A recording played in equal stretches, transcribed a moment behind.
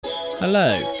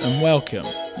Hello and welcome.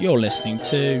 You're listening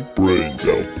to Brain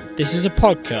Dump. This is a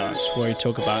podcast where we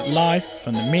talk about life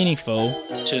from the meaningful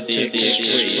to the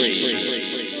extreme.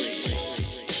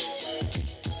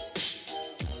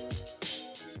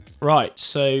 Right,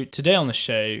 so today on the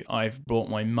show I've brought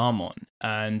my mum on,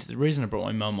 and the reason I brought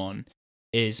my mum on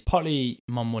is partly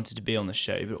mum wanted to be on the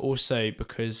show, but also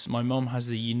because my mum has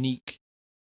the unique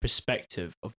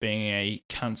perspective of being a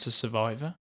cancer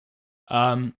survivor.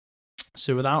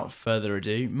 So without further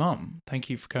ado, Mum, thank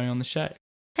you for coming on the show.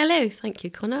 Hello, thank you,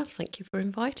 Connor. Thank you for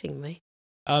inviting me.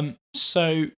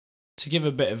 So to give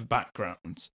a bit of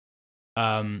background,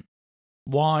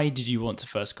 why did you want to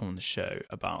first come on the show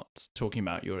about talking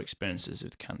about your experiences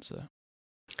with cancer?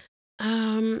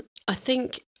 I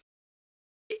think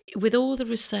with all the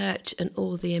research and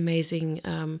all the amazing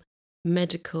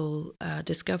medical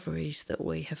discoveries that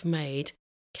we have made,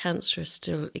 cancer is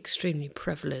still extremely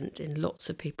prevalent in lots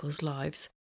of people's lives.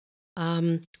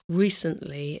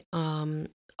 Recently,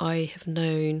 I have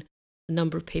known a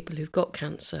number of people who've got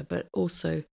cancer, but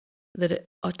also that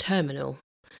are terminal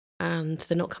and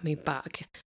they're not coming back,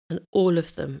 and all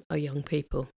of them are young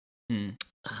people.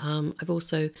 I've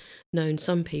also known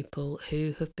some people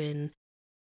who have been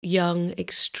young,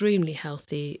 extremely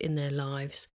healthy in their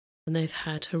lives, and they've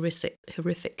had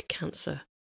horrific cancer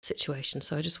situations.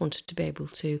 So I just wanted to be able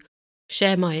to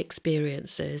share my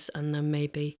experiences and then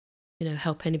maybe,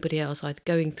 help anybody else either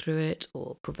going through it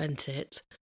or prevent it,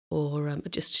 or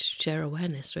just share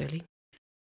awareness, really.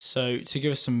 So to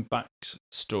give us some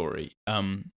backstory,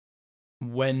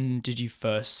 when did you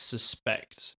first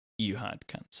suspect you had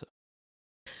cancer?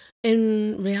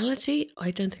 In reality, I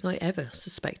don't think I ever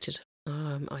suspected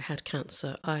I had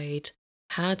cancer. I'd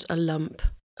had a lump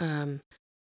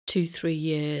 2-3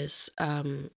 years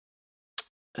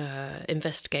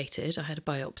investigated. I had a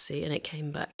biopsy and it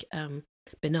came back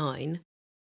benign.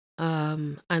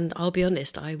 And I'll be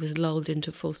honest, I was lulled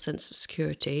into a false sense of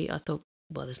security. I thought,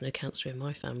 well, there's no cancer in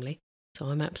my family, so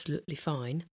I'm absolutely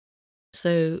fine.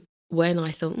 So when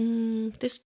I thought,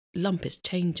 this lump is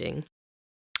changing,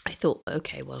 I thought,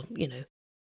 okay, well,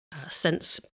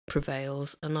 sense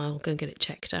prevails and I'll go and get it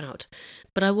checked out.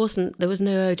 But there was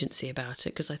no urgency about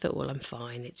it because I thought, well, I'm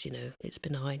fine. It's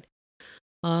benign.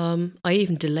 I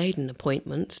even delayed an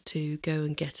appointment to go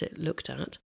and get it looked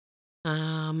at.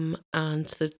 And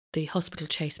the hospital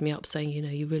chased me up saying,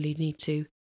 you really need to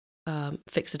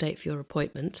fix a date for your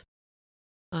appointment.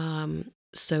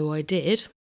 So I did.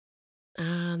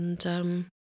 And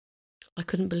I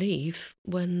couldn't believe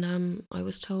when I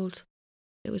was told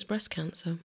it was breast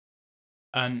cancer.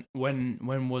 And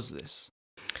when was this?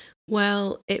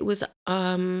 Well, it was,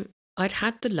 I'd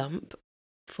had the lump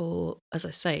for, as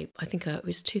I say, I think it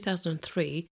was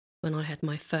 2003 when I had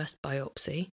my first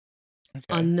biopsy. Okay.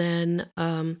 And then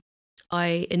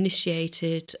I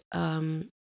initiated a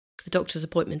doctor's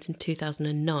appointment in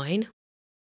 2009,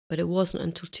 but it wasn't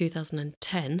until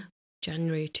 2010,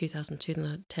 January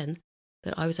 2010,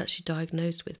 that I was actually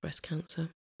diagnosed with breast cancer.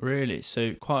 Really?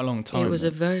 So quite a long time. It was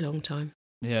a very long time.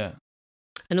 Yeah.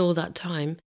 And all that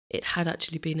time, it had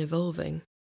actually been evolving.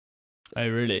 Oh,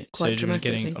 really? Quite so you were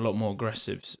getting dramatically. a lot more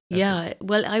aggressive. Yeah.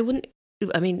 Well,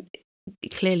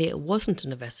 clearly it wasn't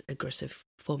an aggressive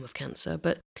form of cancer,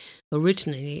 but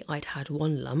originally I'd had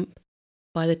one lump.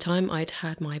 By the time I'd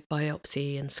had my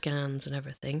biopsy and scans and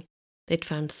everything, they'd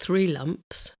found 3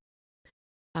 lumps.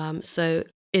 So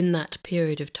in that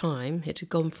period of time, it had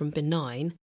gone from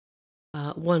benign,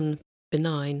 one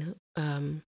benign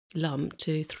lump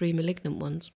to 3 malignant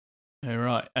ones. Oh,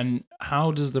 right. And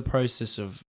how does the process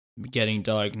of getting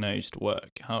diagnosed work?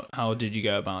 How did you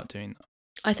go about doing that?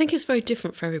 I think it's very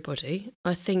different for everybody.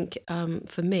 I think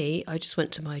for me, I just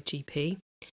went to my GP.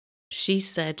 She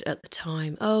said at the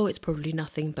time, oh, it's probably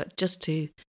nothing, but just to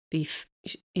be,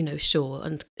 sure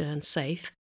and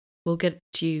safe, we'll get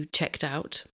you checked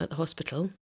out at the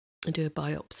hospital and do a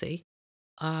biopsy.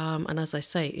 And as I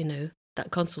say,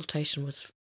 that consultation was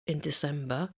in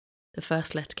December. The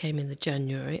first letter came in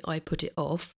January. I put it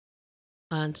off.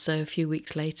 And so a few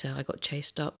weeks later, I got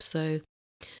chased up. So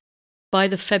by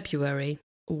the February,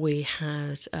 we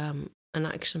had an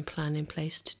action plan in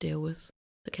place to deal with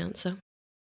the cancer.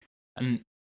 And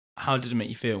how did it make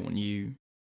you feel when you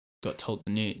got told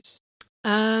the news?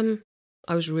 I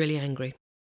was really angry.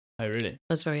 Oh, really?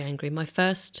 I was very angry. My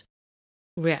first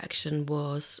reaction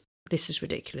was, this is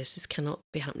ridiculous. This cannot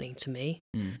be happening to me.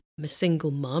 I'm a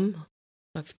single mum.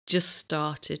 I've just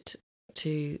started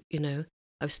to, I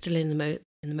was still in the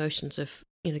motions of,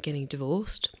 getting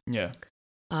divorced. Yeah.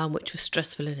 Which was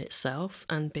stressful in itself.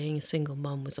 And being a single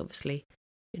mum was obviously,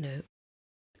 a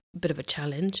bit of a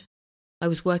challenge. I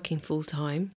was working full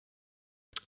time.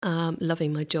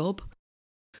 loving my job.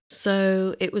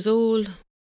 So it was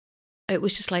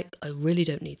just like, I really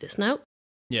don't need this now.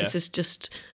 Yeah. This is just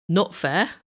not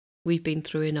fair. We've been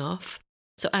through enough.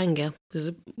 So anger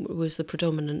was the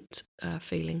predominant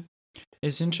feeling.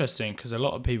 It's interesting because a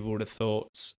lot of people would have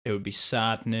thought it would be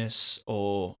sadness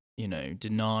or,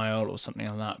 denial or something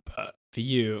like that. But for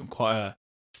you, quite a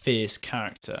fierce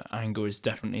character, anger is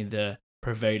definitely the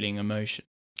prevailing emotion.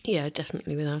 Yeah,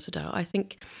 definitely, without a doubt. I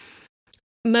think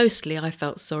mostly I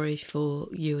felt sorry for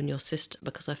you and your sister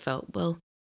because I felt, well,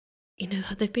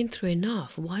 they've been through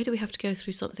enough. Why do we have to go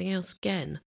through something else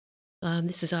again?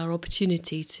 This is our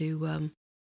opportunity to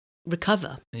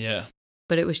recover. Yeah.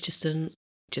 But it was just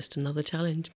another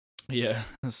challenge. Yeah,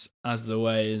 as the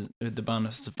way is with the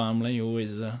Bannister family,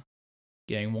 always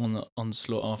getting one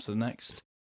onslaught after the next.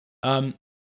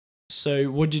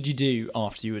 So what did you do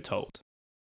after you were told?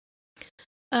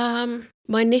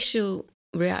 My initial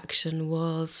reaction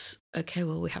was, okay,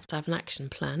 well, we have to have an action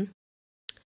plan.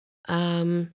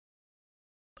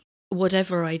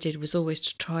 Whatever I did was always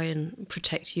to try and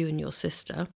protect you and your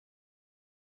sister.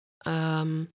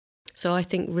 So I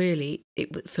think really,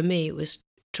 for me, it was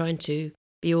trying to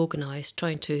be organised,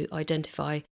 trying to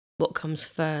identify what comes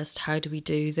first. How do we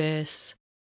do this?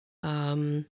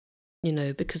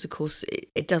 Because of course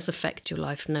it does affect your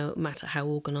life, no matter how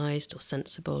organised or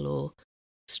sensible or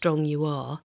strong you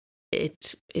are.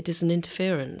 It is an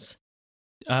interference.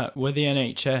 Were the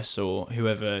NHS or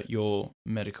whoever your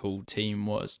medical team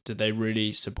was, did they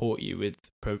really support you with,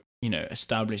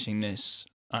 establishing this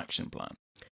action plan?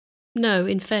 No,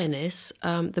 in fairness,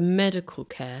 the medical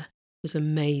care was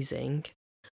amazing.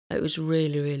 It was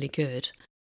really, really good.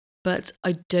 But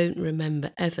I don't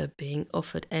remember ever being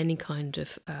offered any kind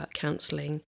of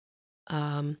counselling.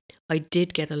 I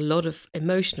did get a lot of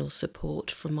emotional support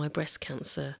from my breast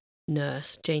cancer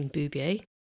nurse, Jane Boubier,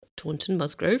 Taunton,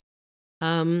 Musgrove.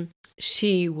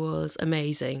 She was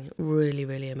amazing, really,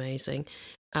 really amazing,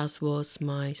 as was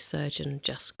my surgeon,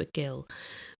 Jasper Gill.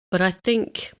 But I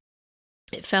think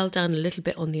it fell down a little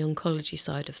bit on the oncology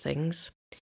side of things.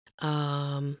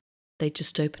 They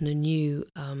just opened a new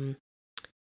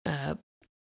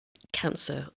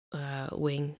cancer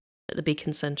wing at the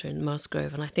Beacon Centre in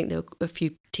Musgrove, and I think there were a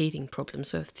few teething problems,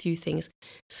 so a few things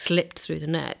slipped through the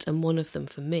net, and one of them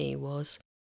for me was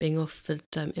being offered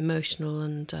emotional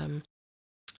and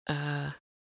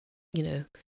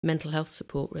mental health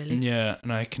support, really. Yeah,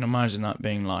 and I can imagine that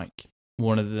being like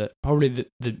one of probably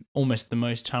the almost the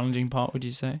most challenging part, would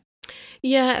you say?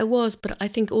 Yeah, it was, but I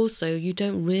think also you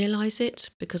don't realise it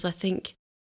because I think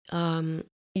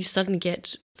you suddenly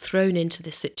get thrown into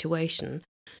this situation.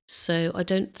 So I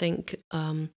don't think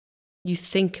you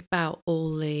think about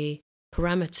all the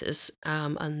parameters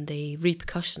and the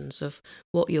repercussions of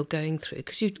what you're going through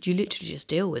because you literally just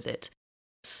deal with it.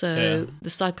 So Yeah. the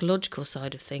psychological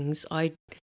side of things, I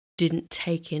didn't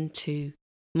take into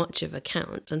much of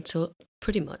account until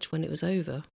pretty much when it was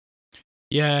over.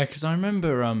 Yeah, because I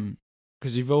remember,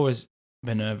 because you've always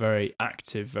been a very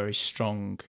active, very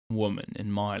strong woman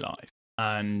in my life,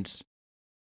 and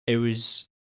it was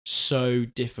so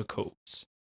difficult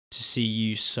to see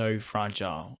you so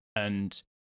fragile and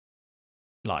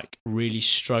like really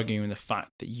struggling with the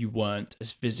fact that you weren't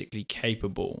as physically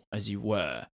capable as you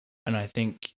were. And I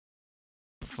think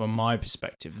from my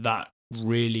perspective, that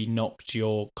really knocked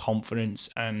your confidence.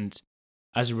 And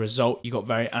as a result, you got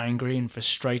very angry and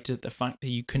frustrated at the fact that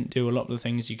you couldn't do a lot of the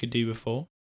things you could do before.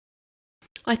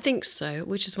 I think so,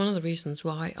 which is one of the reasons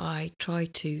why I try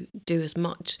to do as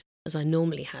much as I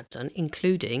normally had done,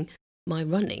 including my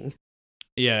running.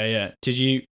 Yeah, yeah. Did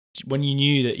you, when you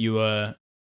knew that you were,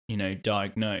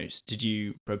 diagnosed, did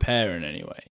you prepare in any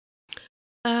way?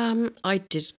 I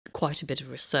did quite a bit of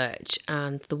research,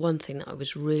 and the one thing that I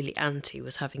was really anti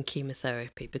was having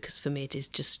chemotherapy because for me it is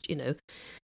just,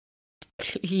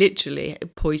 literally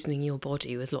poisoning your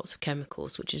body with lots of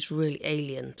chemicals, which is really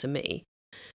alien to me.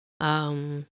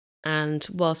 And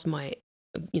whilst my,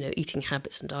 eating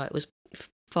habits and diet was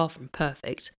far from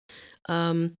perfect,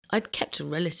 I'd kept a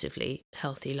relatively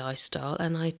healthy lifestyle,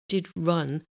 and I did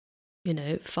run,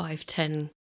 5,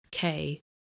 10K,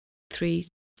 3,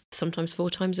 sometimes 4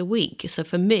 times a week. So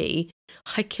for me,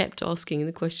 I kept asking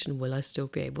the question, will I still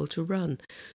be able to run?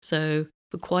 So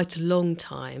for quite a long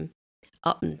time,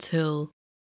 up until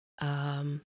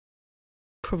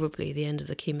probably the end of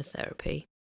the chemotherapy,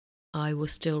 I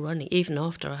was still running, even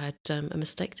after I had a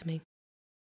mastectomy.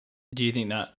 Do you think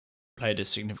that played a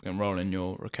significant role in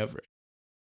your recovery?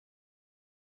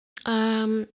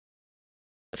 Um,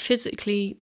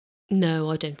 Physically, no,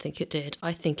 I don't think it did.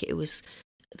 I think it was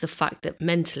the fact that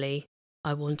mentally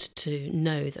I wanted to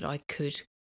know that I could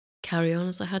carry on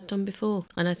as I had done before.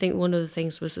 And I think one of the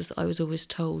things was that I was always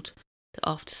told that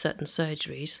after certain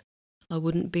surgeries, I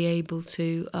wouldn't be able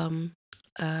to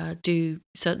do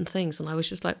certain things. And I was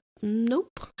just like,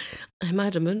 nope, I'm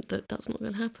adamant that that's not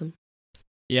going to happen.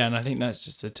 Yeah, and I think that's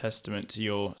just a testament to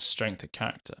your strength of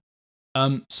character.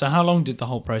 So how long did the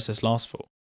whole process last for?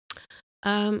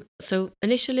 So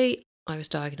initially, I was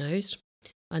diagnosed,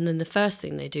 and then the first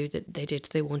thing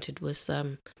they wanted was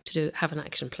to have an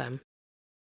action plan.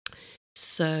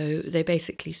 So they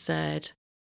basically said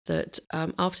that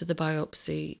after the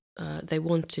biopsy, they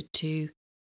wanted to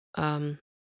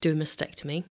do a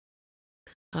mastectomy,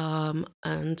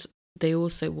 and they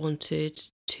also wanted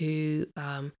to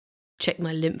check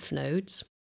my lymph nodes.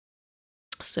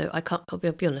 So I'll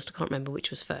be honest, I can't remember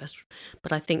which was first,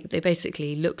 but I think they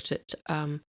basically looked at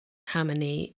how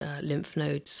many lymph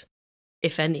nodes,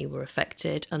 if any, were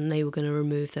affected, and they were going to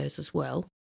remove those as well.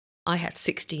 I had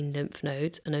 16 lymph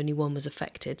nodes and only one was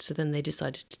affected, so then they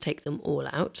decided to take them all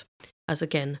out as,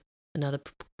 again, another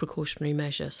precautionary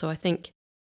measure. So I think,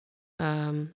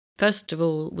 first of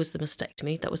all, was the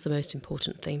mastectomy. That was the most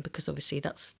important thing, because obviously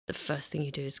that's the first thing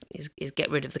you do is get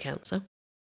rid of the cancer.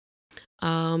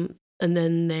 And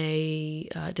then they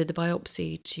did the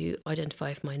biopsy to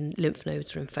identify if my lymph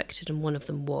nodes were infected, and one of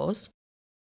them was.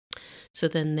 So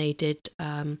then they did,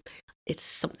 it's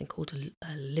something called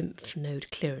a lymph node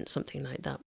clearance, something like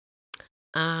that.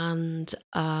 And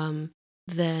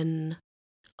then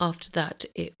after that,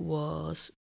 it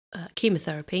was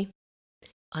chemotherapy,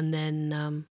 and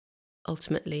then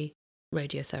ultimately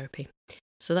radiotherapy.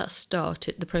 So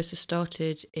the process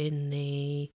started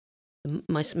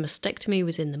my mastectomy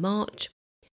was in the March,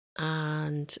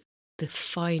 and the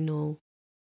final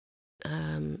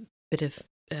bit of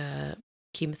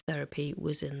chemotherapy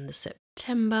was in the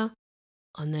September,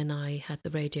 and then I had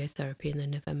the radiotherapy in the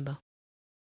November.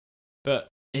 But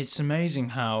it's amazing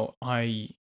how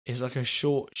it's like a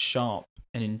short, sharp,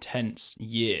 and intense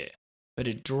year, but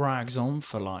it drags on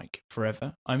for like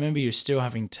forever. I remember you were still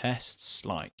having tests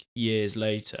like years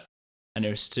later, and it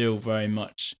was still very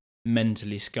much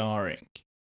mentally scarring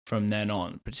from then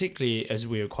on, particularly as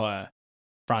we were quite a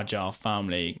fragile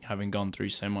family, having gone through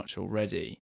so much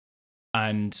already.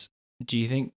 And do you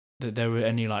think that there were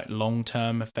any like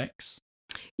long-term effects?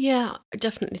 Yeah, I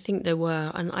definitely think there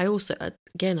were. And I also,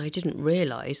 again, I didn't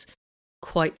realise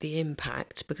quite the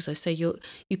impact, because I say you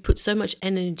put so much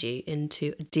energy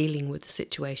into dealing with the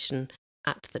situation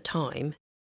at the time,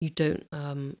 you don't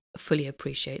fully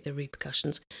appreciate the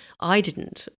repercussions. I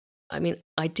didn't. I mean,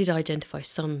 I did identify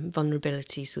some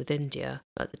vulnerabilities with India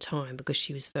at the time, because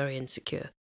she was very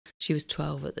insecure. She was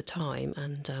 12 at the time,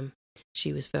 and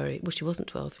she was she wasn't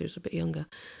 12, she was a bit younger.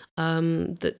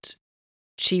 That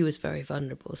she was very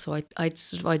vulnerable. So I'd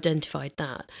sort of identified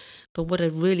that. But what I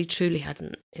really truly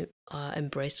hadn't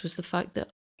embraced was the fact that,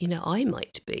 I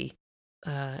might be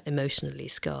emotionally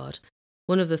scarred.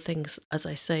 One of the things, as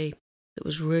I say, that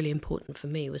was really important for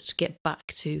me was to get back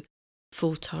to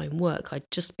full-time work. I'd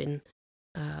just been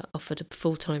offered a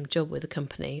full-time job with a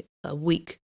company a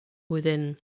week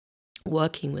within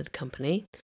working with a company,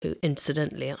 who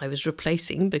incidentally I was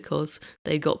replacing because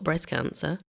they got breast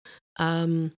cancer.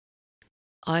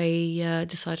 I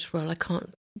decided, well, I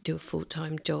can't do a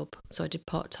full-time job, so I did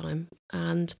part-time.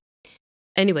 And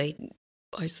anyway,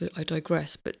 I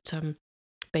digress, but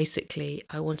basically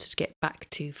I wanted to get back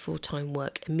to full-time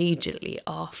work immediately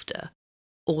after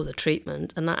all the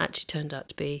treatment, and that actually turned out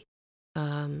to be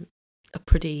a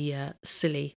pretty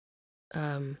silly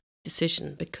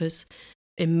decision, because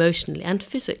emotionally and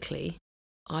physically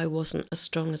I wasn't as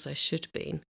strong as I should have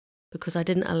been, because I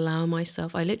didn't allow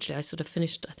myself. I sort of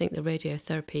finished, I think, the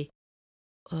radiotherapy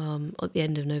at the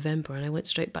end of November, and I went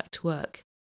straight back to work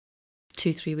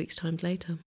 2-3 weeks time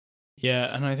later.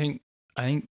 Yeah, and I think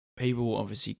people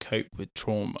obviously cope with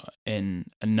trauma in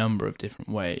a number of different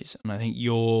ways, and I think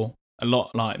you're a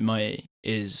lot like me,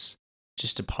 is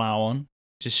just to plow on.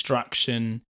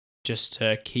 Distraction, just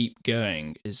to keep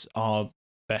going, is our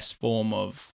best form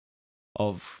of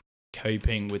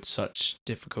coping with such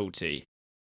difficulty.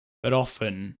 But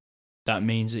often that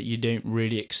means that you don't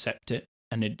really accept it,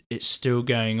 and it's still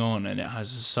going on, and it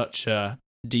has such a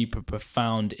deeper,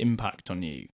 profound impact on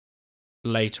you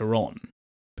later on,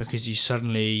 because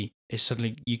suddenly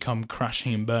you come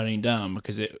crashing and burning down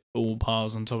because it all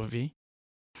piles on top of you.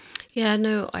 Yeah,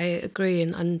 no, I agree.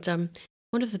 And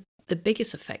one of the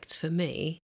biggest effects for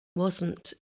me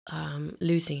wasn't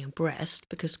losing a breast,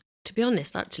 because, to be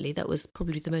honest, actually, that was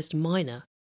probably the most minor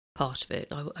part of it.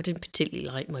 I didn't particularly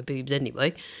like my boobs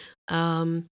anyway.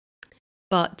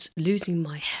 But losing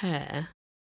my hair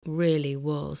really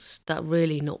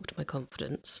knocked my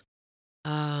confidence.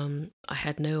 I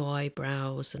had no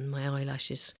eyebrows, and my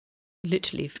eyelashes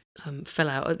literally fell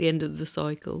out at the end of the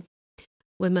cycle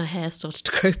when my hair started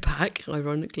to grow back,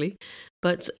 ironically.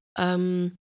 But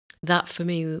that for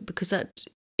me, because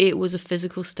it was a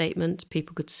physical statement,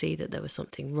 people could see that there was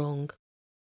something wrong.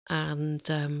 And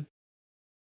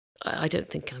I don't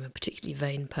think I'm a particularly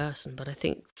vain person, but I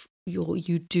think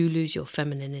you do lose your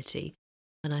femininity.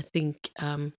 And I think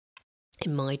in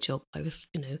my job, I was,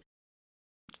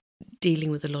 dealing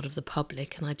with a lot of the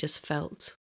public, and I just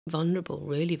felt vulnerable,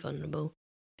 really vulnerable,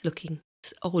 looking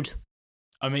odd.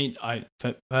 I mean,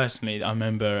 personally, I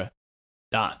remember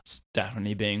that's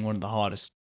definitely being one of the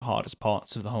hardest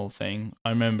parts of the whole thing. I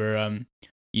remember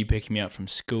you picking me up from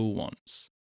school once,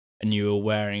 and you were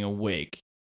wearing a wig,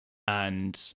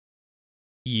 and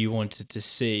you wanted to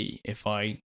see if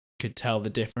I could tell the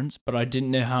difference, but I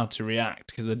didn't know how to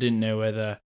react because I didn't know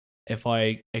whether if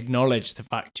I acknowledged the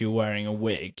fact you were wearing a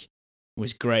wig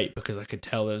was great because I could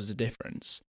tell there was a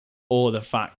difference, or the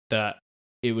fact that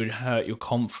it would hurt your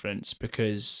confidence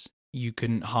because you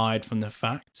couldn't hide from the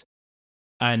fact.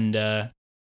 And I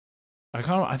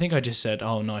think I just said,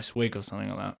 "Oh, nice wig" or something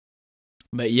like that.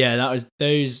 But yeah, that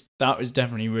was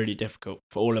definitely really difficult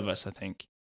for all of us, I think.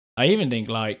 I even think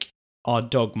like our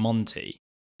dog Monty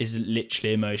is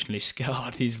literally emotionally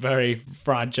scarred. He's very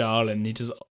fragile and he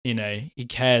just, he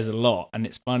cares a lot. And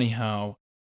it's funny how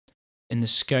in the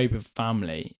scope of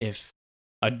family, if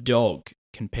a dog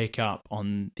can pick up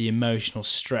on the emotional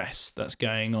stress that's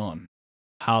going on,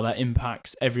 how that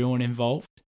impacts everyone involved.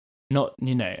 Not,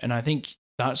 and I think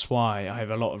that's why I have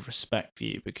a lot of respect for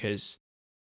you, because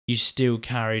you still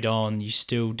carried on, you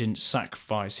still didn't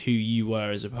sacrifice who you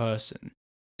were as a person,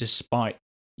 despite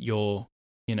your,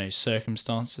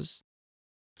 circumstances.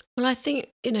 Well, I think,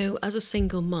 as a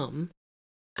single mum,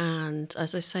 and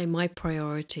as I say, my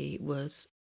priority was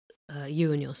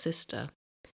you and your sister.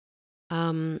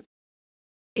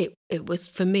 It was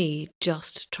for me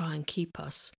just to try and keep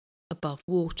us above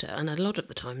water. And a lot of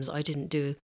the times I didn't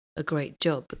do a great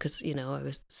job because, I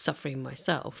was suffering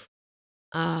myself.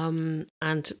 And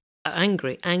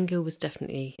anger was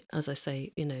definitely, as I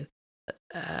say,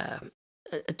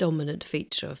 a dominant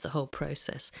feature of the whole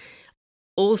process.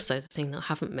 Also, the thing that I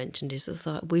haven't mentioned is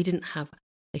that we didn't have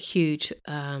a huge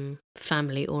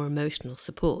family or emotional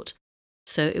support.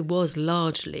 So it was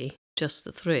largely just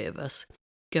the three of us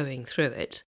going through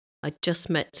it. I just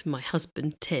met my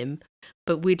husband, Tim,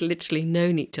 but we'd literally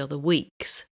known each other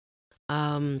weeks.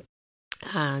 And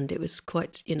it was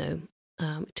quite, to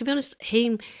be honest,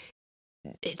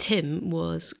 Tim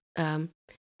was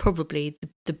probably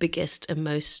the biggest and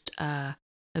most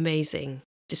amazing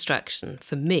distraction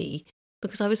for me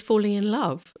because I was falling in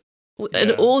love.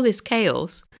 And all this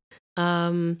chaos,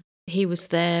 he was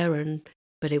there,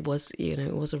 but it was,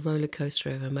 it was a roller coaster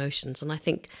of emotions. And I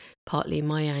think partly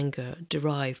my anger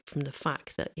derived from the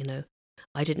fact that,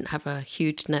 I didn't have a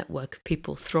huge network of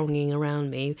people thronging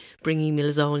around me, bringing me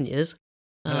lasagnas.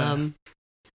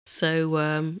 So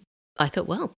I thought,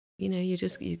 well,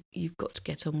 you've got to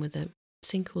get on with it,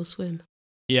 sink or swim.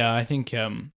 Yeah, I think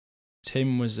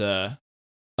Tim was a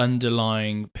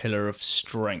underlying pillar of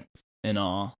strength in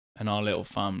our little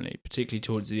family, particularly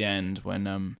towards the end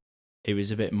when he was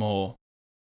a bit more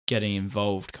getting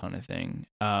involved kind of thing.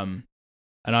 And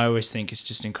I always think it's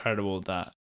just incredible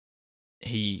that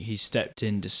he stepped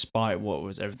in despite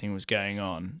everything was going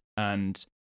on, and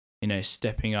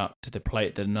stepping up to the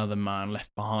plate that another man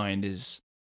left behind is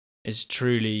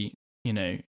truly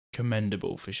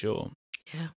commendable for sure.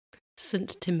 Yeah,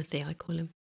 St. Timothy, I call him.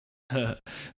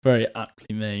 Very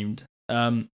aptly named.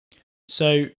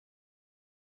 So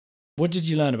what did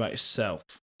you learn about yourself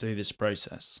through this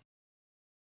process?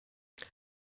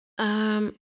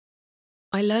 I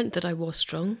learned that I was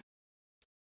strong,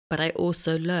 but I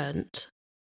also learned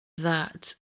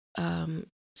that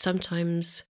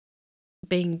sometimes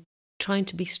trying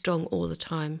to be strong all the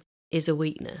time is a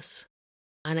weakness.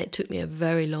 And it took me a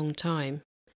very long time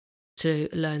to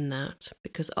learn that,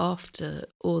 because after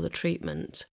all the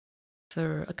treatment,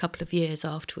 for a couple of years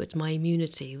afterwards, my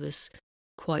immunity was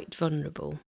quite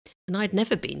vulnerable. And I'd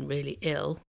never been really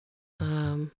ill.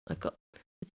 I've got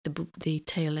the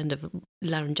tail end of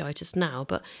laryngitis now,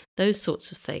 but those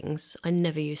sorts of things I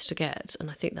never used to get. And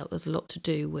I think that was a lot to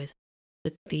do with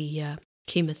the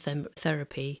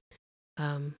chemotherapy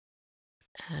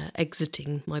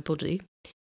exiting my body.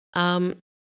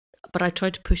 But I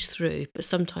tried to push through. But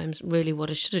sometimes, really, what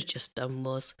I should have just done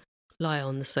was lie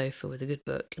on the sofa with a good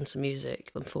book and some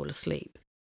music and fall asleep.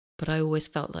 But I always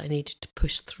felt that I needed to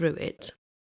push through it.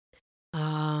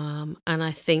 And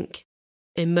I think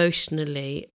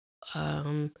emotionally,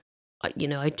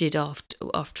 I did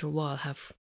after a while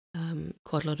have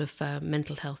quite a lot of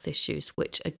mental health issues,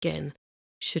 which again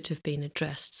should have been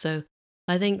addressed. So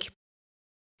I think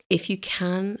if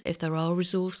there are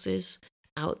resources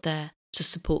out there to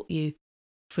support you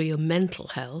for your mental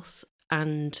health,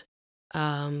 and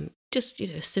just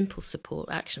simple support,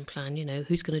 action plan,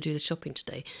 who's going to do the shopping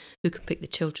today, who can pick the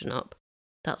children up,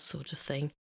 that sort of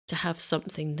thing, to have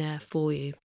something there for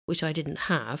you, which I didn't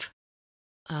have.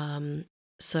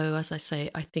 So as I say,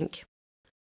 I think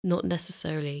not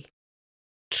necessarily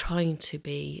trying to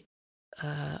be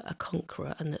a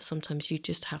conqueror, and that sometimes you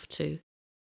just have to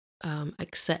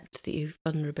accept the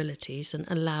vulnerabilities and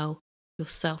allow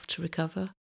yourself to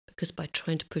recover, because by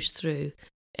trying to push through,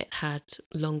 it had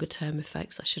longer term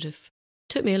effects.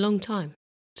 Took me a long time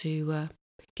to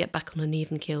get back on an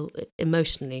even keel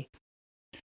emotionally.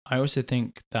 I also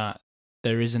think that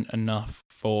there isn't enough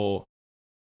for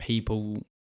people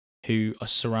who are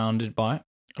surrounded by it.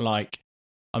 Like,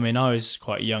 I mean, I was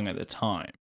quite young at the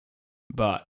time,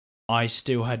 but I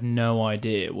still had no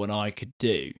idea what I could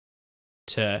do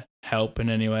to help in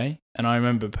any way. And I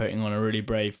remember putting on a really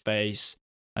brave face.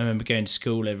 I remember going to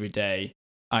school every day,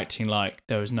 acting like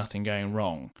there was nothing going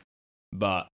wrong.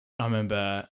 But I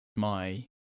remember my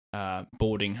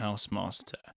boarding house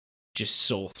master just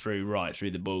saw right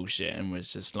through the bullshit and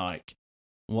was just like,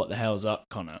 "What the hell's up,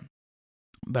 Connor?"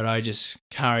 But I just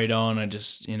carried on. I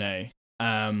just,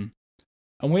 and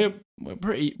we're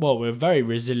we're a very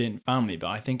resilient family. But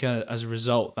I think as a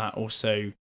result, that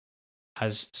also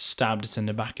has stabbed us in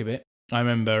the back a bit. I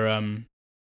remember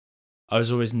I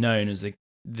was always known as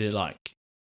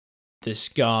this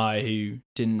guy who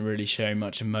didn't really show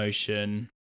much emotion.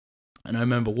 And I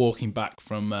remember walking back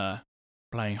from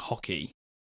playing hockey.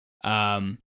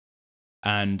 And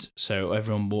so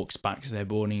everyone walks back to their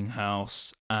boarding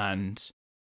house and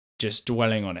just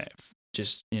dwelling on it.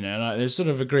 Just, like, there's sort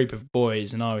of a group of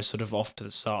boys and I was sort of off to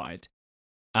the side.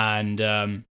 And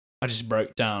I just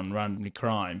broke down randomly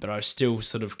crying, but I still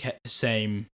sort of kept the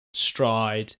same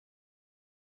stride.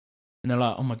 And they're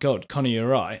like, "Oh my God, Connor, you're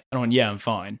right." And I went, "Yeah, I'm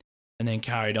fine." And then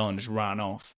carried on, just ran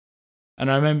off.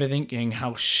 And I remember thinking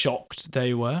how shocked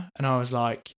they were. And I was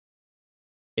like,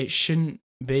 it shouldn't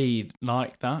be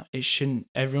like that.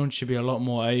 Everyone should be a lot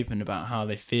more open about how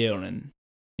they feel. And,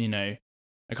 I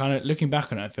kind of, looking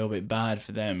back on it, I feel a bit bad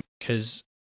for them because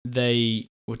they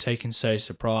were taken so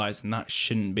surprised and that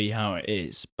shouldn't be how it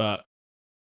is. But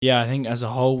yeah, I think as a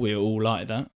whole, we're all like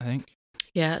that, I think.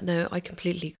 Yeah, no, I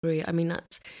completely agree. I mean,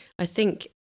 I think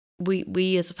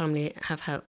we as a family have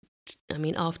had,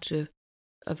 after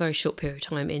a very short period of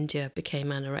time, India became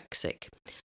anorexic.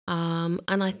 And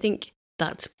I think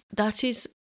that is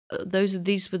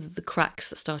these were the cracks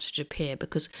that started to appear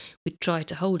because we tried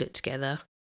to hold it together,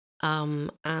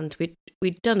 and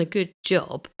we'd done a good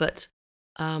job, but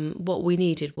what we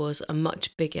needed was a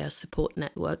much bigger support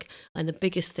network. And the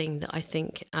biggest thing that I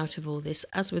think out of all this,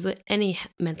 as with any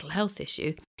mental health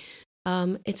issue,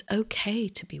 it's okay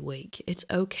to be weak. It's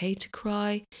okay to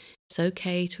cry. It's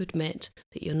okay to admit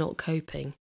that you're not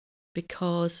coping,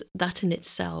 because that in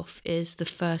itself is the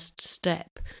first step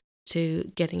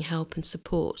to getting help and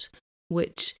support,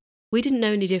 which we didn't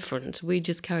know any different. We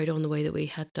just carried on the way that we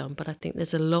had done. But I think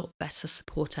there's a lot better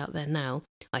support out there now,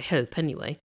 I hope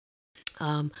anyway,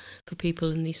 for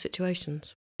people in these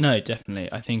situations. No,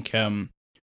 definitely. I think,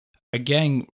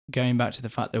 again, going back to the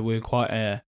fact that we're quite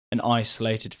an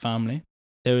isolated family,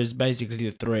 there was basically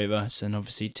the three of us, and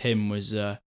obviously Tim was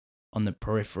on the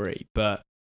periphery, but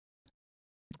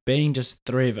being just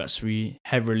the three of us, we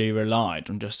heavily relied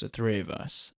on just the three of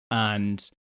us. And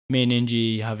me and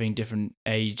Ingy having different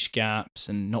age gaps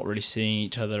and not really seeing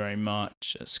each other very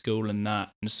much at school and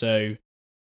that. And so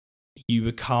you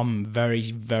become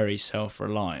very, very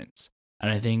self-reliant.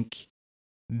 And I think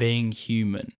being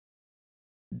human,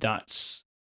 that's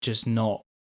not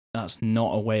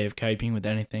a way of coping with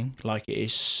anything. Like, it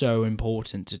is so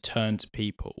important to turn to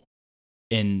people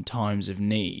in times of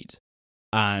need.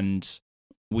 And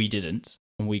we didn't,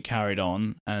 and we carried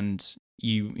on. And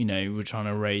we're trying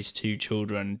to raise two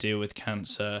children, deal with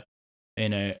cancer,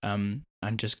 and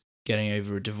just getting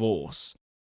over a divorce,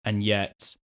 and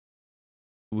yet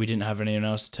we didn't have anyone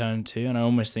else to turn to. And I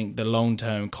almost think the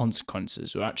long-term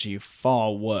consequences were actually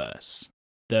far worse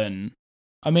than,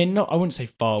 I wouldn't say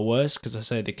far worse, because I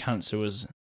say the cancer was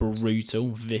brutal,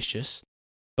 vicious,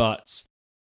 but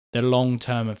the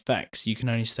long-term effects, you can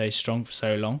only stay strong for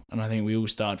so long. And I think we all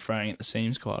started throwing at the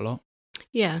seams quite a lot.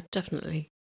 Yeah, definitely.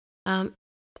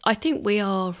 I think we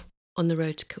are on the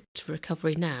road to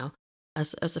recovery now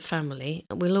as a family.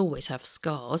 We'll always have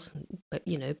scars, but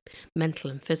mental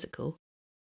and physical.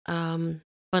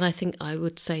 But I think I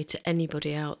would say to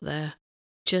anybody out there,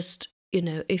 just,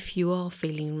 if you are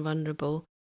feeling vulnerable,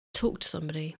 talk to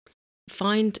somebody.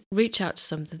 Reach out to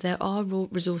somebody. There are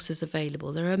resources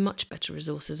available. There are much better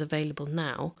resources available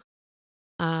now.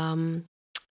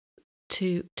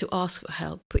 To ask for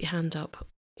help, put your hand up,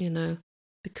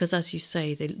 because as you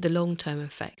say, the long-term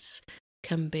effects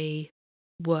can be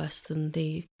worse than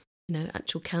the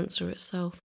actual cancer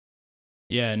itself.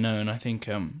 Yeah, no, and I think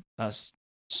that's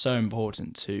so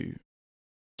important to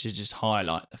just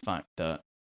highlight the fact that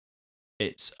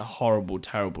it's a horrible,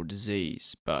 terrible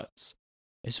disease, but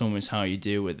it's almost how you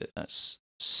deal with it that's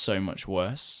so much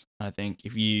worse. I think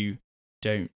if you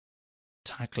don't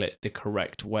tackle it the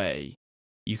correct way,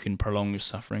 you can prolong your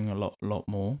suffering a lot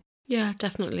more. Yeah,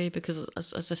 definitely, because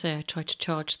as I say, I tried to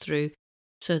charge through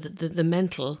so that the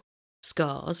mental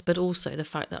scars, but also the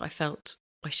fact that I felt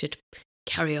I should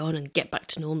carry on and get back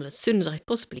to normal as soon as I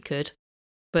possibly could,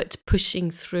 but pushing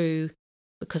through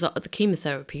because the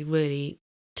chemotherapy really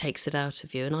takes it out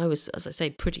of you. And I was, as I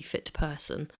say, pretty fit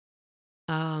person.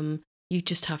 You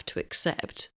just have to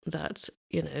accept that,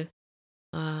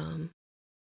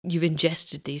 you've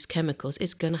ingested these chemicals.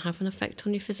 It's going to have an effect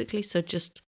on you physically. So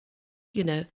just,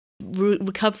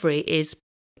 recovery is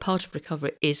part of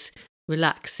recovery is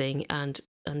relaxing and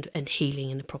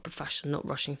healing in a proper fashion, not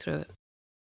rushing through it.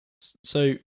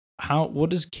 So what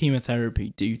does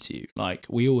chemotherapy do to you? Like,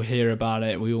 we all hear about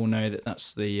it, we all know that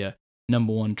that's the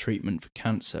number one treatment for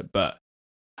cancer, but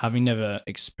having never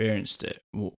experienced it,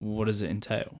 what does it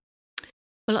entail?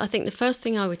 Well, I think the first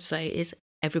thing I would say is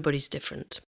everybody's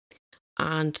different.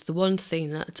 And the one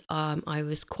thing that I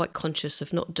was quite conscious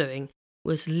of not doing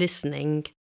was listening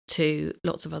to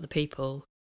lots of other people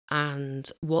and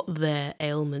what their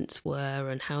ailments were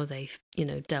and how they,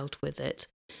 dealt with it,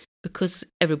 because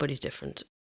everybody's different.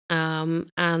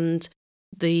 And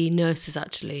the nurses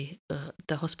actually,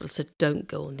 the hospital said, don't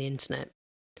go on the internet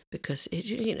because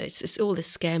it's all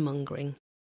this scaremongering.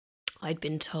 I'd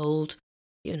been told,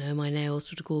 my nails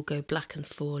would all go black and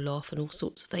fall off and all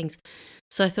sorts of things.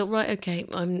 So I thought, right, okay,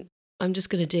 I'm just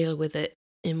going to deal with it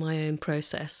in my own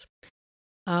process.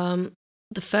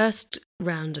 The first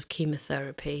round of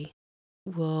chemotherapy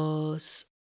was,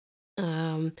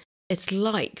 it's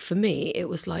like, for me, it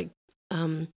was like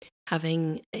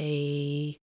having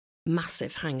a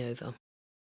massive hangover.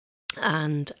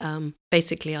 And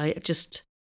basically, I just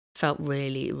felt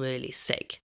really, really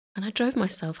sick. And I drove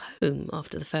myself home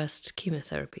after the first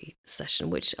chemotherapy session,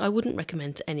 which I wouldn't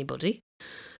recommend to anybody.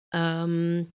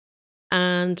 And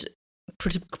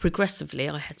progressively,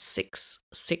 I had six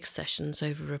sessions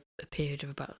over a period of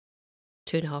about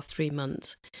 2.5, 3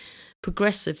 months.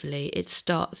 Progressively, it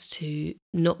starts to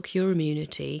knock your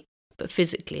immunity, but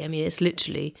physically, I mean, it's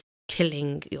literally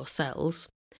killing your cells.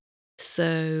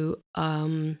 So,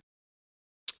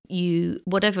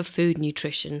 whatever food,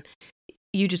 nutrition,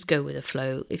 you just go with the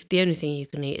flow. If the only thing you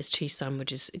can eat is cheese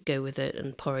sandwiches, go with it,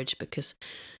 and porridge, because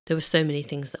there were so many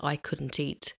things that I couldn't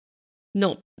eat.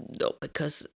 Not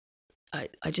because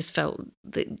I just felt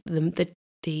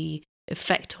the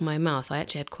effect on my mouth. I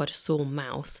actually had quite a sore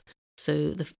mouth,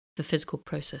 so the physical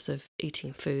process of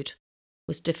eating food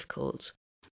was difficult.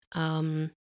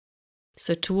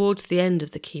 So towards the end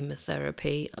of the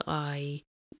chemotherapy, I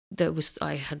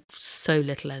had so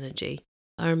little energy.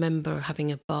 I remember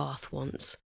having a bath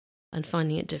once and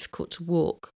finding it difficult to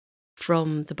walk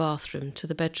from the bathroom to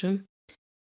the bedroom,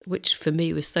 which for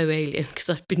me was so alien because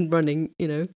I'd been running,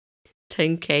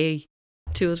 10K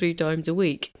 2 or 3 times a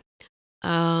week.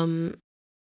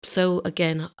 So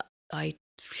again, I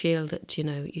feel that,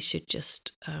 you should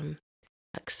just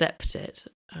accept it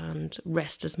and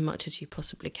rest as much as you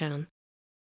possibly can.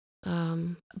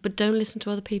 But don't listen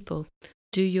to other people.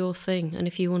 Do your thing. And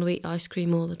if you want to eat ice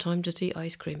cream all the time, just eat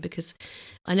ice cream, because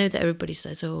I know that everybody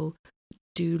says, oh,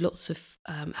 do lots of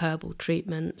herbal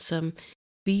treatments, but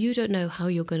you don't know how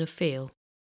you're going to feel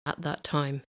at that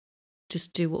time.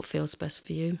 Just do what feels best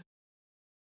for you.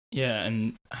 Yeah,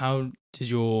 and how did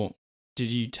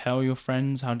you tell your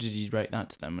friends? How did you break that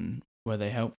to them, and were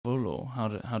they helpful, or how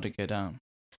did it go down?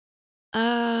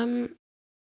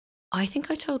 I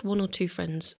think I told 1 or 2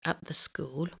 friends at the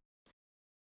school.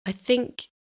 I think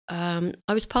I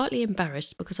was partly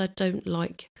embarrassed because I don't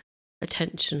like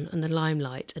attention and the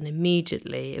limelight, and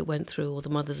immediately it went through all the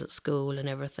mothers at school and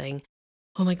everything.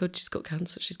 Oh my God, she's got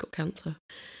cancer.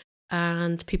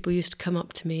 And people used to come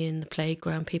up to me in the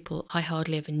playground, people I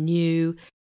hardly ever knew,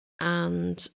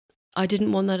 and I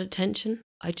didn't want that attention.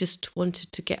 I just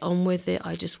wanted to get on with it.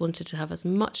 I just wanted to have as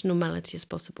much normality as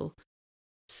possible.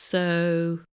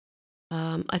 So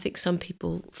I think some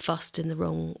people fussed in the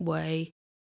wrong way.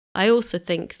 I also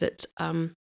think that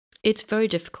it's very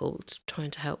difficult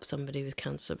trying to help somebody with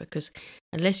cancer, because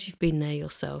unless you've been there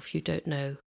yourself, you don't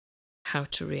know how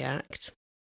to react.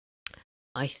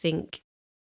 I think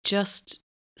just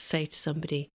say to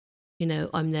somebody,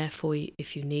 I'm there for you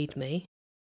if you need me.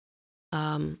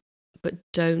 But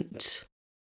don't,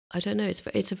 I don't know,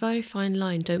 it's a very fine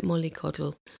line. Don't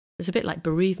mollycoddle. It's a bit like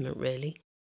bereavement, really.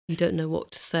 You don't know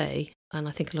what to say. And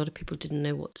I think a lot of people didn't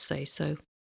know what to say. So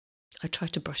I try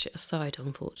to brush it aside,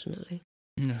 unfortunately.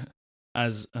 Yeah.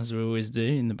 As we always do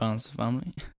in the Bannister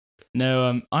family.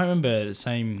 No, I remember the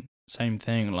same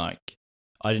thing. Like,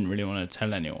 I didn't really want to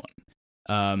tell anyone,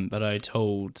 but I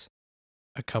told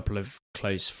a couple of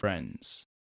close friends,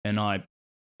 and I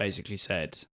basically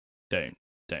said, "Don't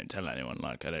tell anyone."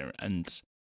 Like, I don't, and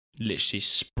literally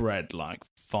spread like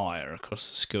fire across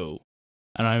the school.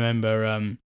 And I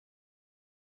remember,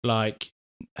 like,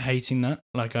 hating that.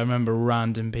 Like, I remember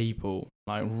random people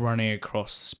like running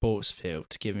across the sports field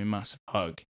to give me a massive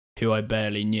hug, who I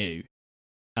barely knew,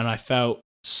 and I felt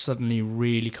suddenly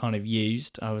really kind of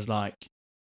used. I was like,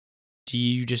 do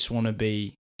you just want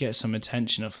to get some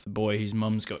attention off the boy whose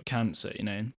mum's got cancer,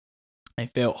 It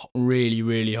felt really,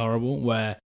 really horrible,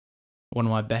 where one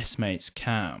of my best mates,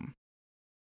 Cam,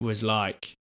 was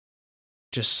like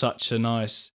just such a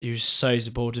nice, he was so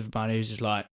supportive about it. He was just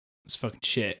like, it's fucking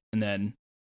shit. And then,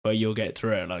 but you'll get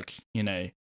through it. Like, he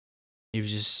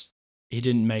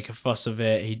didn't make a fuss of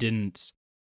it. He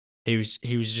was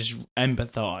just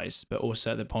empathized, but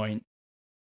also at the point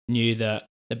knew that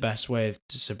the best way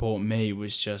to support me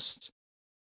was just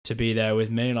to be there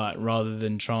with me, like, rather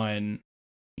than try and,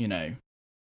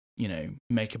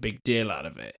 make a big deal out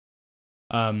of it.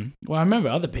 Well, I remember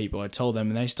other people, I told them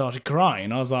and they started crying.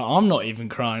 And I was like, I'm not even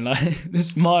crying. Like, this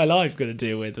is my life got to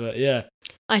deal with. But yeah.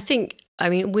 I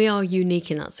mean, we are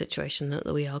unique in that situation, that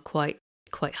we are quite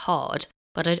hard.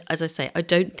 But as I say, I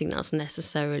don't think that's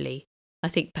necessarily, I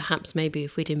think perhaps maybe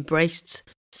if we'd embraced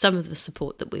some of the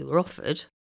support that we were offered,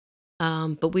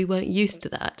 but we weren't used to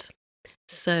that.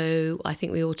 So I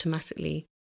think we automatically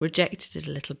rejected it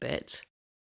a little bit.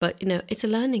 But, it's a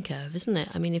learning curve, isn't it?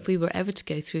 I mean, if we were ever to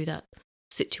go through that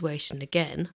situation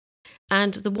again,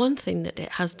 and the one thing that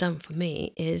it has done for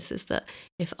me is that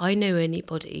if I know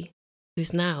anybody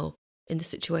who's now in the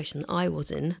situation that I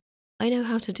was in, I know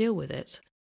how to deal with it.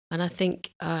 And I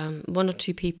think one or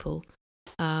two people,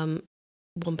 one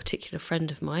particular friend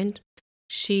of mine,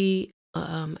 she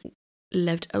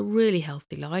lived a really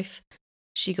healthy life.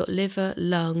 She got liver,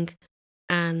 lung,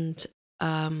 and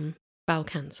bowel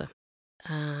cancer,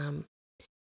 and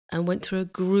went through a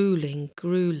grueling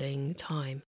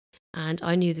time. And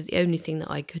I knew that the only thing that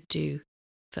I could do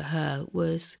for her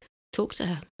was talk to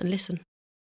her and listen.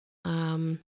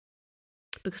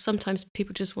 Because sometimes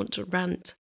people just want to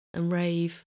rant and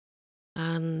rave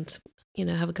and,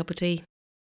 have a cup of tea.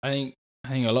 I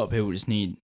think a lot of people just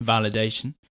need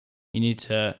validation. You need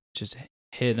to just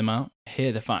hear them out,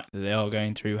 hear the fact that they are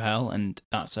going through hell, and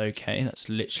that's okay. That's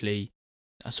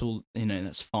all,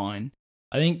 that's fine.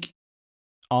 I think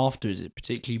afterwards, it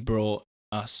particularly brought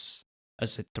us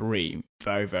as a three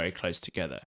very, very close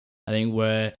together. I think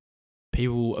where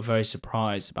people are very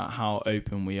surprised about how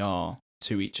open we are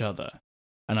to each other.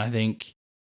 And I think,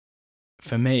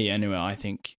 for me anyway, I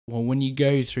think, well, when you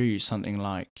go through something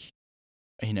like,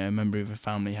 a member of a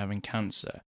family having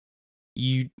cancer,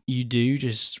 you do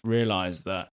just realize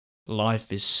that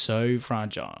life is so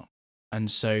fragile,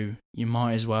 and so you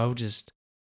might as well just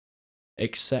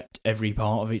accept every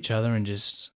part of each other and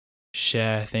just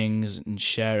share things and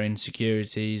share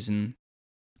insecurities, and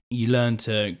you learn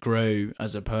to grow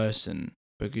as a person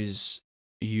because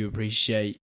you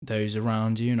appreciate those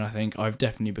around you. And I think I've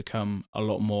definitely become a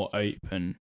lot more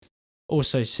open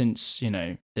also since,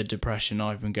 the depression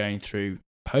I've been going through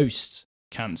post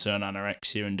cancer and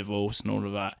anorexia and divorce and all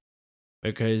of that,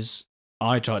 because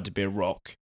I tried to be a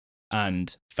rock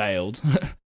and failed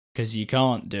because you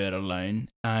can't do it alone.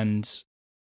 And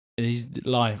these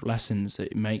life lessons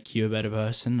that make you a better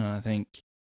person. And I think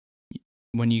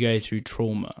when you go through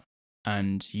trauma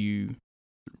and you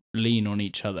lean on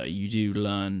each other, you do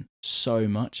learn so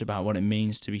much about what it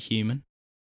means to be human.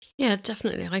 Yeah,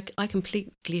 definitely. I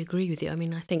completely agree with you. I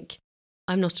mean, I think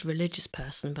I'm not a religious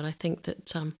person, but I think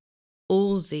that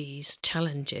all these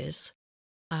challenges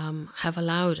have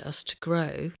allowed us to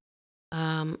grow.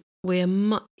 We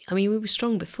were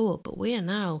strong before, but we are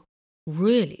now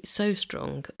really so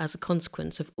strong as a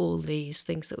consequence of all these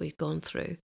things that we've gone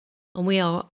through. And we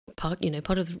are part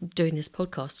of doing this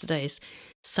podcast today is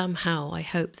somehow I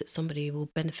hope that somebody will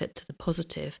benefit to the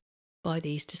positive by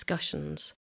these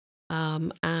discussions.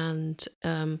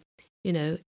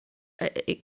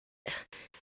 It,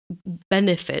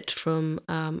 benefit from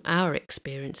our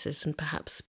experiences and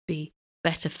perhaps be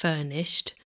better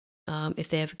furnished if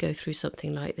they ever go through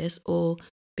something like this, or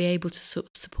be able to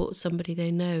support somebody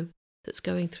they know that's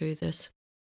going through this.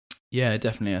 Yeah,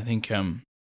 definitely. I think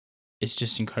it's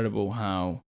just incredible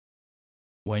how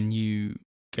when you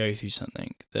go through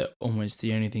something that almost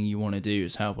the only thing you want to do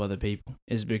is help other people,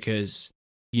 is because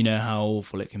you know how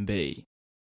awful it can be,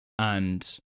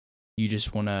 and you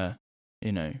just want to,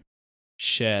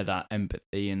 share that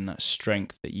empathy and that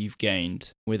strength that you've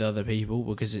gained with other people,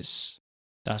 because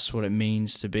that's what it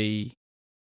means to be,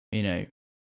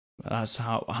 that's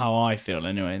how I feel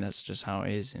anyway. That's just how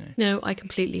it is. No, I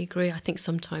completely agree. I think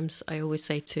sometimes I always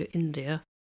say to India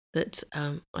that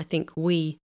I think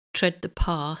we tread the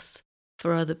path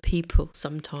for other people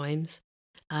sometimes,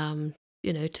 to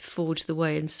forge the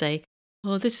way and say,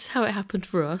 oh, this is how it happened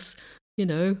for us.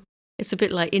 It's a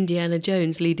bit like Indiana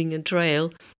Jones leading a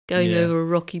trail, going over a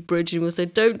rocky bridge, and we'll say,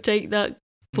 don't take that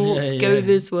fork, go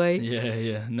this way.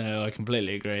 Yeah. No, I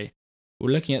completely agree.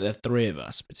 Well, looking at the three of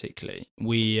us particularly,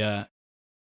 we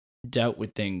dealt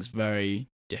with things very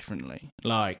differently.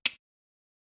 Like,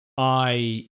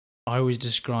 I always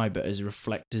describe it as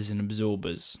reflectors and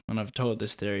absorbers, and I've told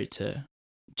this theory to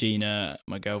Gina,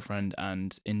 my girlfriend,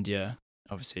 and India,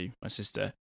 obviously my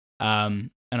sister.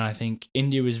 And I think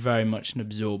India was very much an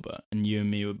absorber, and you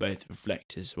and me were both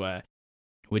reflectors, where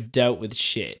we dealt with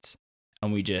shit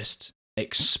and we just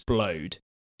explode,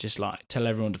 just like tell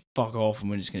everyone to fuck off, and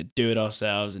we're just gonna do it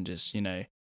ourselves, and just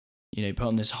put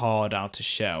on this hard outer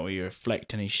shell where you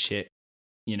reflect any shit,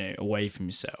 away from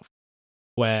yourself.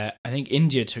 Where I think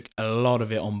India took a lot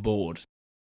of it on board,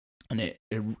 and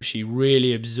she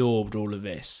really absorbed all of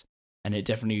this, and it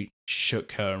definitely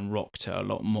shook her and rocked her a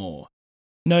lot more.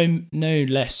 No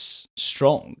less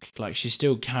strong. Like, she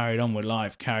still carried on with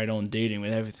life, carried on dealing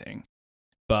with everything,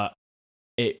 but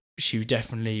she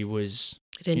definitely was.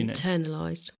 It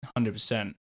internalized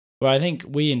 100%. Well, I think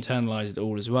we internalized it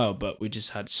all as well, but we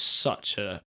just had such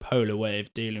a polar way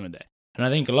of dealing with it. And I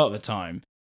think a lot of the time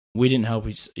we didn't help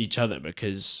each other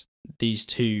because these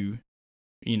two,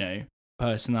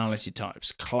 personality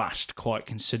types clashed quite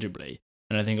considerably.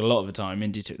 And I think a lot of the time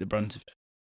Indy took the brunt of it.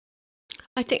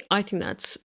 I think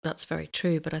that's very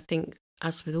true, but I think,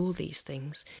 as with all these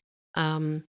things,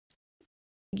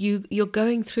 you're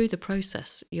going through the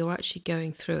process. You're actually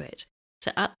going through it.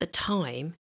 So at the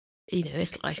time,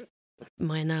 it's like,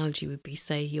 my analogy would be,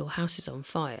 say your house is on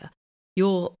fire.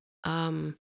 Your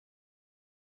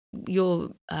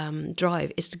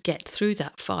drive is to get through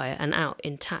that fire and out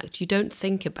intact. You don't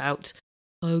think about,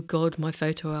 oh God, my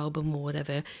photo album or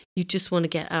whatever. You just want to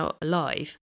get out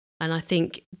alive. And I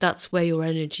think that's where your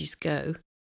energies go.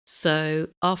 So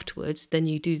afterwards, then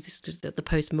you do the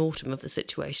post-mortem of the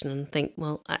situation and think,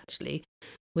 well, actually,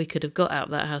 we could have got out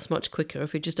of that house much quicker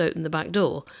if we just opened the back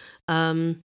door.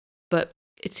 But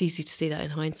it's easy to see that in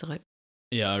hindsight.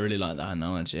 Yeah, I really like that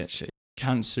analogy, actually.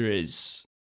 Cancer is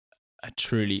a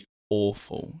truly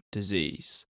awful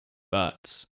disease,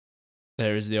 but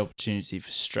there is the opportunity for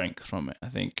strength from it. I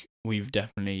think we've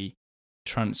definitely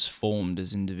transformed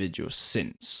as individuals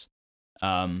since,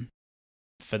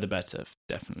 for the better,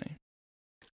 definitely.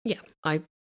 Yeah, I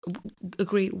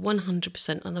agree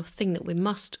 100%. And the thing that we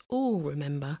must all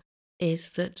remember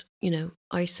is that,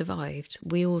 I survived.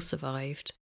 We all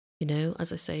survived.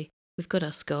 As I say, we've got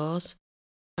our scars,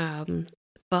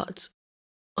 but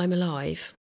I'm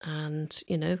alive. And,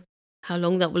 how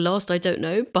long that will last, I don't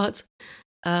know. But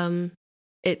I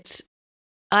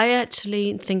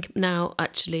actually think now,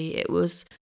 it was,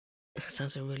 it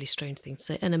sounds a really strange thing to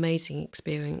say, an amazing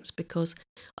experience, because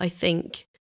I think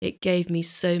it gave me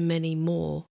so many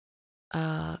more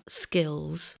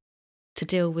skills to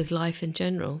deal with life in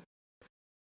general.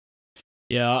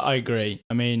 Yeah, I agree.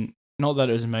 I mean, not that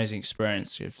it was an amazing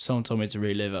experience. If someone told me to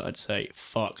relive it, I'd say,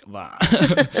 fuck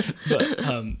that. But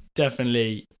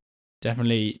definitely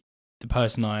the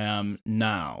person I am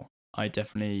now, I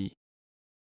definitely,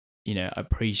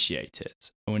 appreciate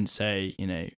it. I wouldn't say,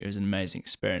 it was an amazing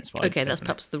experience. But okay, that's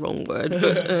perhaps the wrong word.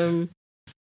 But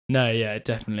no, yeah,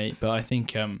 definitely. But I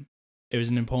think it was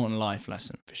an important life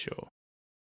lesson for sure.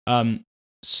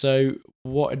 So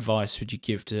what advice would you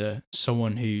give to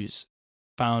someone who's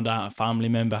found out a family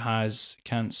member has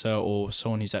cancer, or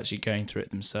someone who's actually going through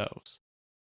it themselves?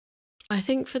 I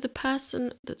think for the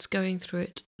person that's going through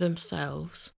it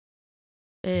themselves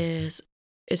is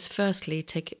firstly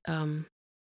take a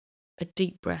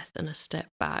deep breath and a step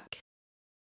back.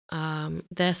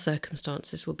 Their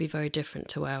circumstances will be very different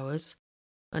to ours,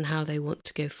 and how they want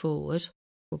to go forward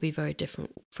will be very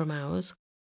different from ours.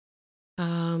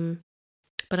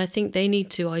 But I think they need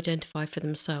to identify for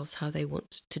themselves how they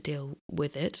want to deal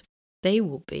with it. They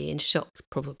will be in shock,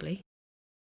 probably,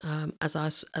 as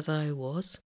I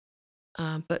was.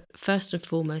 But first and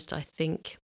foremost, I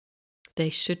think they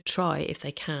should try, if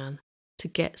they can, to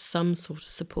get some sort of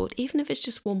support, even if it's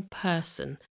just one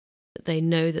person that they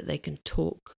know that they can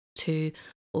talk to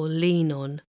or lean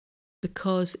on,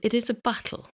 because it is a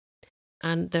battle,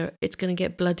 and it's going to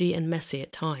get bloody and messy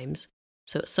at times.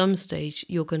 So at some stage,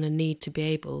 you're going to need to be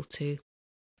able to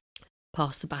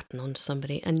pass the baton on to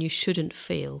somebody, and you shouldn't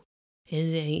feel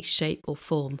in any shape or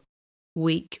form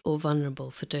weak or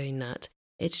vulnerable for doing that.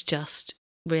 It's just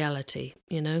reality,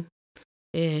 you know.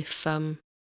 If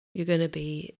you're going to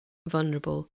be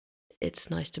vulnerable, it's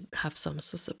nice to have some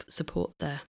sort of support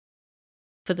there.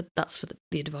 That's for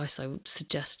the advice I would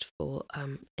suggest for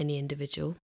any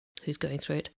individual who's going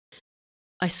through it.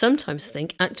 I sometimes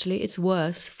think actually it's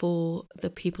worse for the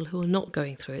people who are not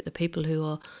going through it, the people who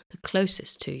are the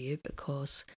closest to you,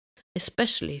 because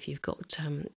especially if you've got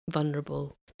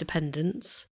vulnerable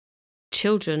dependents,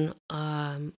 children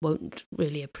won't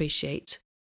really appreciate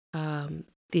the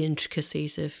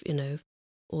intricacies of,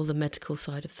 all the medical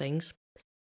side of things.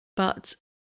 But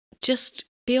just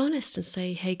be honest and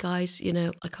say, hey guys,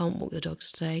 I can't walk the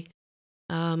dogs today.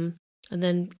 And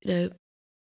then,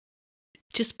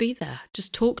 just be there,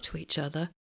 just talk to each other.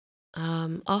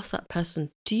 Ask that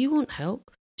person, do you want help?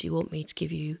 Do you want me to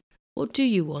give you, what do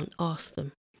you want? Ask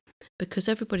them. Because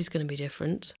everybody's going to be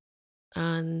different.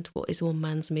 And what is one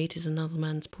man's meat is another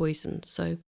man's poison.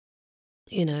 So,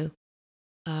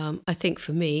 I think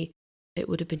for me, it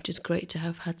would have been just great to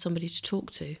have had somebody to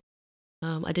talk to.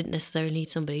 I didn't necessarily need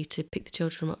somebody to pick the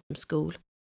children up from school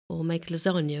or make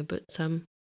lasagna, but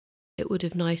it would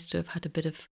have nice to have had a bit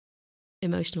of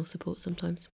emotional support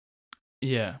sometimes.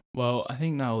 Yeah, well, I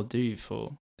think that will do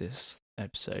for this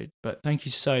episode. But thank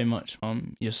you so much,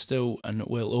 Mum. You're still and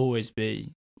will always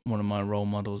be one of my role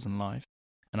models in life.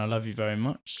 And I love you very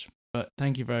much. But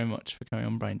thank you very much for coming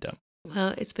on Brain Dump.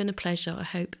 Well, it's been a pleasure. I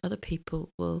hope other people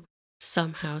will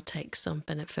somehow take some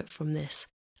benefit from this.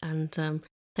 And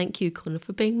thank you, Connor,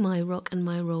 for being my rock and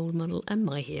my role model and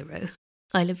my hero.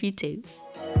 I love you too.